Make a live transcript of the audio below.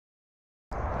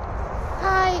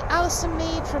Alison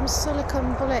Mead from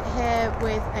Silicon Bullet here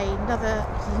with another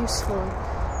useful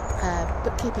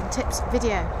bookkeeping tips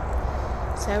video.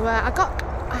 So I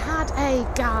had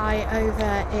a guy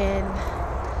over in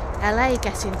LA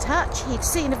get in touch. He'd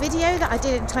seen a video that I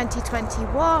did in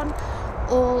 2021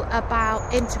 all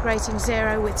about integrating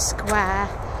Xero with Square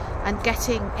and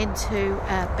getting into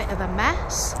a bit of a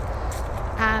mess,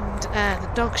 and the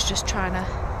dog's just trying to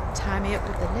tie me up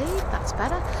with the lead. That's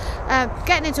better.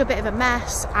 Getting into a bit of a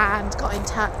mess, and got in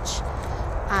touch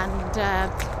and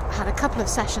had a couple of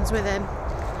sessions with him,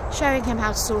 showing him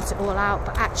how to sort it all out,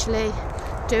 but actually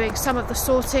doing some of the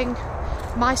sorting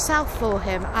myself for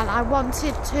him. And I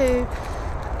wanted to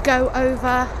go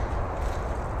over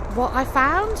what I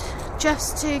found,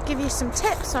 just to give you some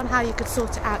tips on how you could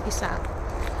sort it out yourself.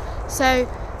 So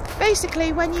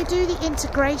basically, when you do the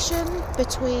integration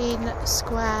between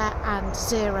Square and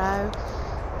Xero,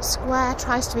 Square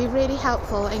tries to be really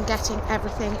helpful in getting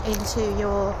everything into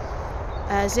your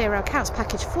Xero accounts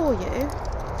package for you,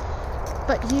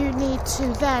 but you need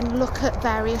to then look at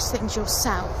various things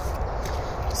yourself.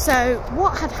 So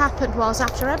what had happened was,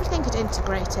 after everything had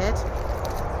integrated,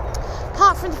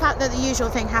 apart from the fact that the usual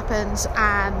thing happens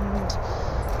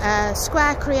and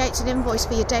Square creates an invoice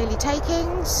for your daily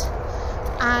takings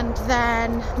and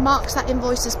then marks that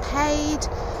invoice as paid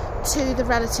to the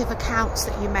relative accounts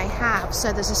that you may have.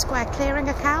 So there's a Square clearing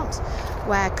account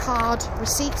where card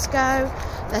receipts go,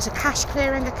 there's a cash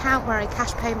clearing account where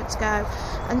cash payments go,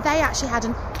 and they actually had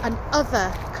an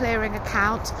other clearing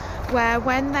account where,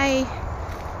 when they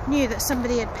knew that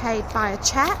somebody had paid by a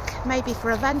cheque, maybe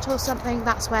for a event or something,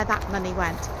 that's where that money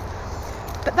went.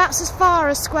 But that's as far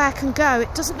as Square can go.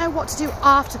 It doesn't know what to do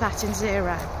after that in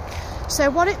Xero. So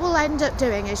what it will end up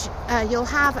doing is you'll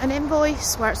have an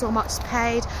invoice where it's all marked as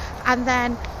paid, and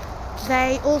then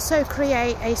they also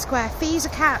create a Square fees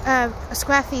account, a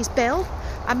Square fees bill,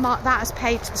 and mark that as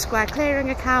paid to the Square clearing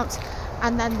account,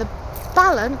 and then the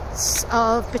balance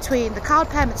of between the card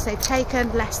payments they've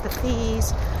taken less the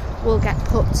fees will get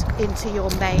put into your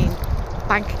main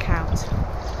bank account.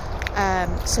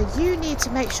 So you need to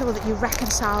make sure that you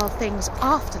reconcile things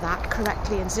after that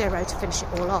correctly in Xero to finish it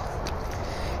all off.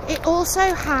 It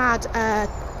also had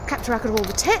kept a record of all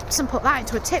the tips and put that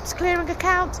into a tips clearing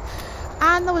account,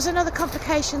 and there was another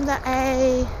complication that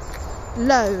a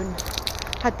loan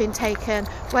had been taken,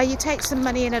 where you take some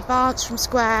money in advance from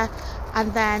Square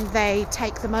and then they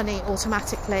take the money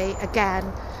automatically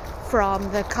again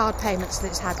from the card payments that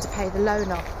it's had to pay the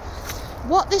loan off.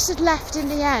 What this had left in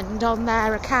the end on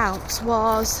their accounts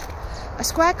was a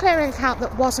Square clearing account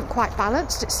that wasn't quite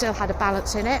balanced. It still had a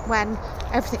balance in it. When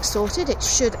everything's sorted, it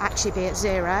should actually be at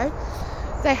Xero.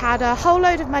 They had a whole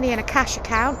load of money in a cash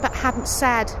account but hadn't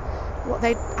said what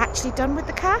they'd actually done with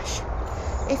the cash.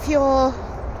 If you're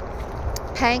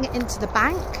paying it into the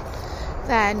bank,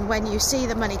 then when you see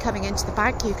the money coming into the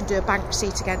bank, you can do a bank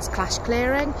receipt against cash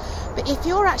clearing. But if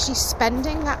you're actually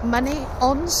spending that money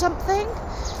on something,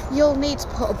 you'll need to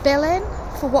put a bill in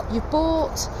for what you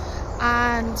bought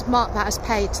and mark that as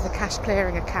paid to the cash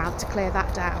clearing account to clear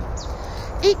that down.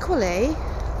 Equally,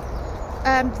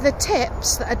 the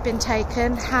tips that had been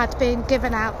taken had been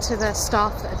given out to the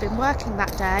staff that had been working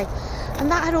that day,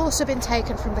 and that had also been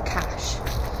taken from the cash.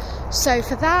 So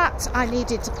for that, I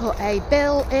needed to put a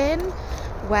bill in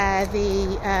where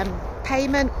the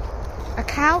payment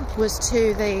account was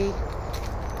to the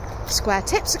Square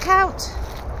tips account,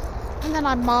 and then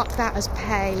I marked that as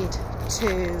paid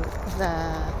to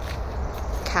the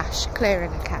cash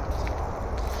clearing account.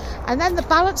 And then the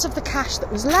balance of the cash that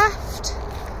was left,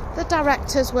 the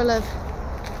directors will have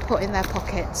put in their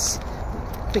pockets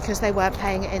because they weren't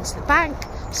paying it into the bank.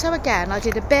 So again, I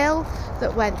did a bill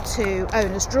that went to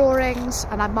owner's drawings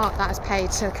and I marked that as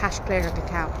paid to the cash clearing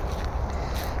account.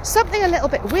 Something a little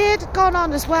bit weird had gone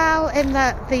on as well, in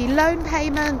that the loan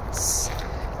payments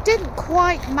didn't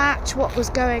quite match what was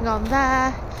going on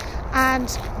there,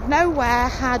 and nowhere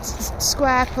had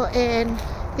Square put in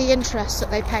the interest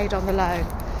that they paid on the loan.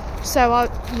 So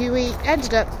we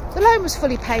ended up, the loan was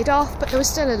fully paid off, but there was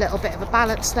still a little bit of a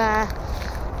balance there.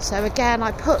 So again,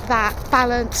 I put that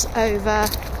balance over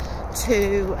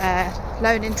to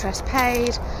loan interest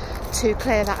paid to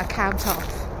clear that account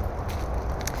off.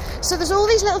 So there's all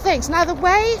these little things. Now, the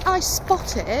way I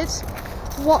spotted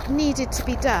what needed to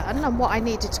be done and what I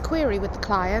needed to query with the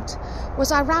client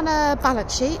was, I ran a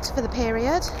balance sheet for the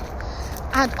period,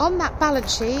 and on that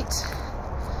balance sheet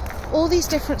all these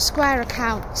different Square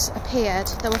accounts appeared.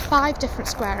 There were 5 different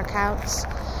Square accounts.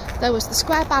 There was the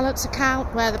Square balance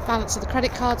account where the balance of the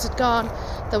credit cards had gone,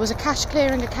 there was a cash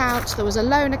clearing account, there was a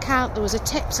loan account, there was a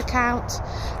tips account,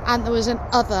 and there was an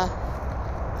other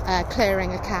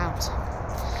clearing account.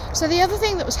 So the other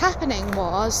thing that was happening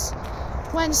was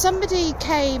when somebody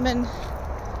came and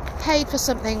paid for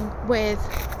something with,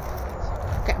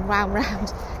 getting wound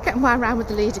round with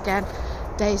the lead again.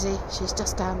 Daisy, she's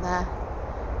just down there.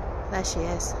 There she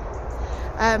is.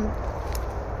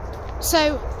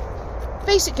 So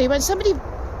basically, when somebody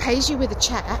pays you with a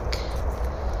cheque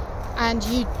and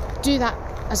you do that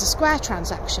as a Square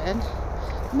transaction,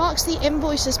 marks the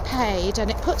invoice as paid and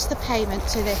it puts the payment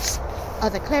to this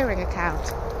other clearing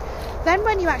account. Then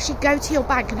when you actually go to your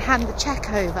bank and hand the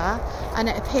cheque over and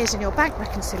it appears in your bank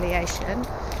reconciliation,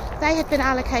 they had been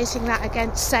allocating that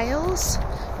against sales,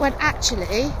 when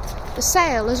actually the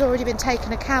sale has already been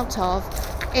taken account of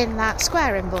in that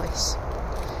Square invoice.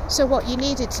 So what you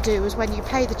needed to do was, when you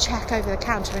pay the cheque over the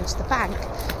counter into the bank,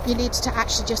 you needed to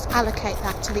actually just allocate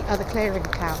that to the other clearing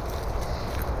account.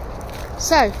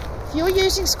 So if you're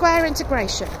using Square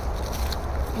integration,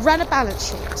 run a balance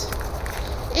sheet.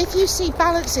 If you see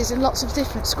balances in lots of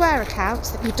different Square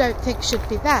accounts that you don't think should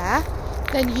be there,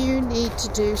 then you need to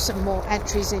do some more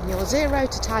entries in your Xero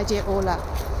to tidy it all up.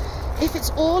 If it's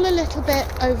all a little bit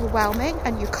overwhelming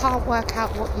and you can't work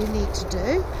out what you need to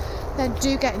do, then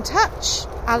do get in touch.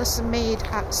 Alison Mead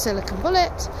at Silicon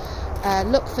Bullet.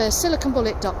 Look for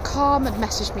siliconbullet.com and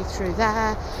message me through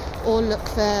there, or look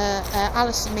for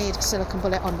Alison Mead at Silicon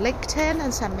Bullet on LinkedIn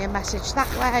and send me a message that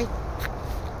way.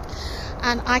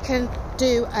 And I can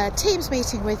do a Teams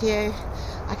meeting with you.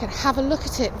 I can have a look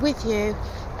at it with you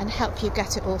and help you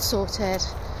get it all sorted.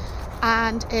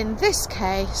 And in this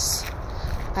case,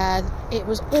 it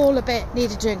was all a bit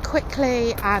needed doing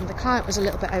quickly, and the client was a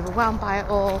little bit overwhelmed by it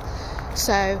all.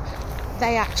 So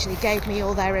they actually gave me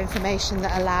all their information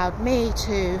that allowed me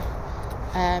to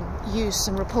use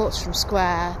some reports from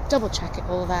Square, double check it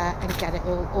all there and get it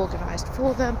all organised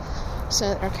for them so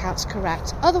that their account's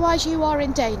correct. Otherwise you are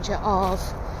in danger of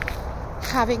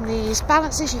having these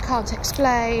balances you can't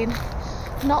explain,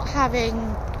 not having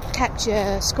kept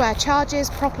your Square charges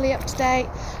properly up to date,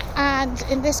 and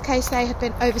in this case they had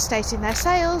been overstating their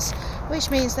sales,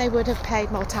 which means they would have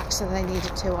paid more tax than they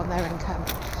needed to on their income.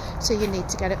 So you need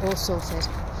to get it all sorted.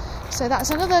 So that's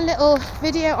another little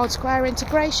video on Square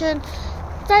integration.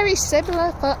 Very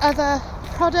similar for other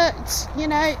products, you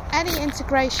know, any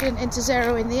integration into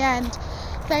Xero in the end,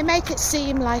 they make it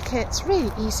seem like it's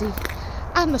really easy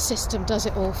and the system does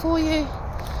it all for you,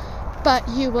 but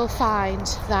you will find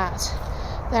that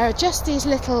there are just these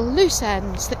little loose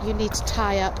ends that you need to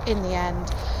tie up in the end,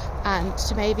 and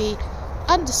to maybe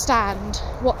understand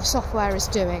what the software is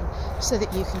doing so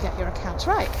that you can get your accounts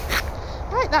right.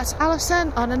 Right, that's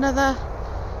Alison on another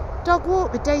dog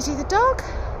walk with Daisy the dog.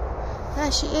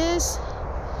 There she is,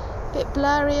 a bit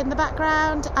blurry in the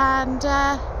background, and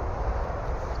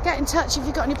get in touch if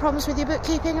you've got any problems with your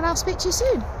bookkeeping, and I'll speak to you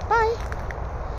soon. Bye.